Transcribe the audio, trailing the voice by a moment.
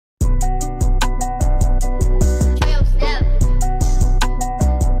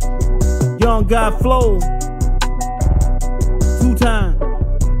Young God flow. 2 times.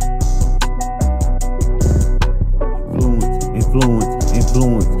 Influence.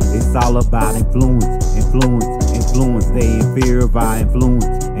 It's all about influence. They in fear of our influence.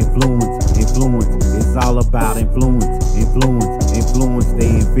 It's all about influence. They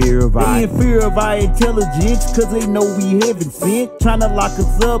in fear of our. They in fear of our intelligence, cause they know we heaven sent. Tryna lock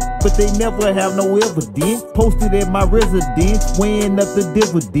us up, but they never have no evidence. Posted at my residence, weighing up the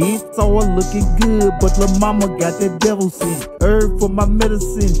dividends. Saw her looking good, but la mama got that devil scent. Herb for my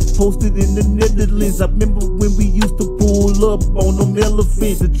medicine, posted in the Netherlands. I remember when we used to pull up on them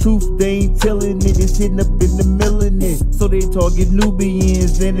elephants. The truth, they ain't telling it, it's hitting up in the melanin. So they target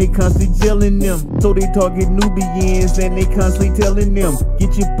Nubians and they constantly gelling them. So they target Nubians and they constantly telling them,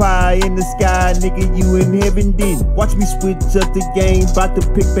 get your pie in the sky, nigga, you in heaven then. Watch me switch up the game, bout to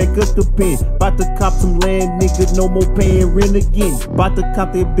pick back up the pen. Bout to cop some land, nigga, no more paying rent again. Bout to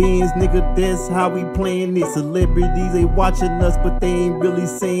cop their bins, nigga, that's how we playing it. Celebrities, they watching us, but they ain't really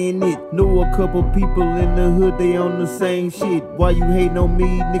saying it. Know a couple people in the hood, they on the same shit. Why you hating on me,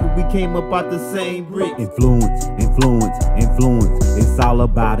 nigga, we came up out the same brick. Influence. It's all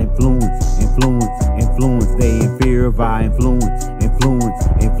about influence. They in fear of our influence.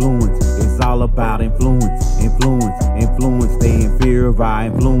 It's all about influence. They in fear of our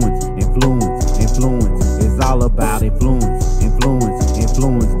influence. It's all about influence. They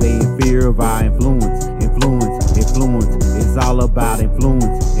in fear of our influence. It's all about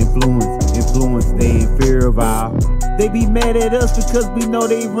influence. They in fear of our. They be mad at us because we know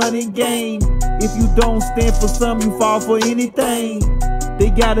they running game. If you don't stand for something, you fall for anything. They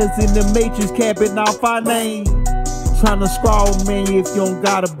got us in the matrix, capping off our name. Tryna scrawl, man, if you don't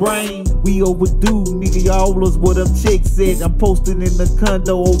got a brain. We overdue, nigga, y'all us what them chicks said. I'm posted in the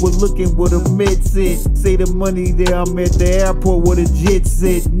condo, overlooking what a med said. Say the money there, I'm at the airport, what a jet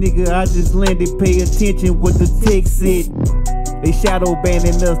said. Nigga, I just landed, pay attention what the text said. They shadow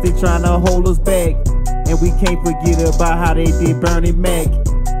banning us, they tryna hold us back. And we can't forget about how they did Bernie Mac.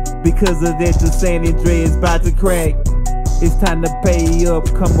 Because of that, the San Andreas about to crack. It's time to pay up,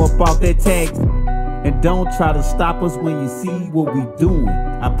 come up off that tax. And don't try to stop us when you see what we doing.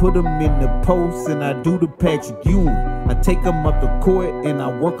 I put them in the post and I do the Patrick Ewing. I take them up to court and I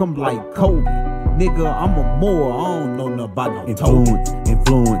work them like Kobe. Nigga, I'm a Moor, I don't know nothing about no influence.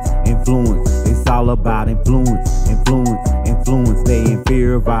 It's all about influence. They in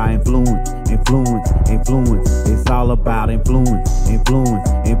fear of our influence. It's all about influence.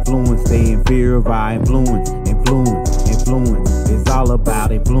 They in fear of our influence. It's all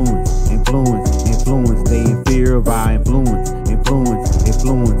about influence. They in fear of our influence.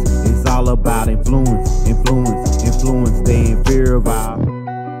 It's all about influence. They in fear of our.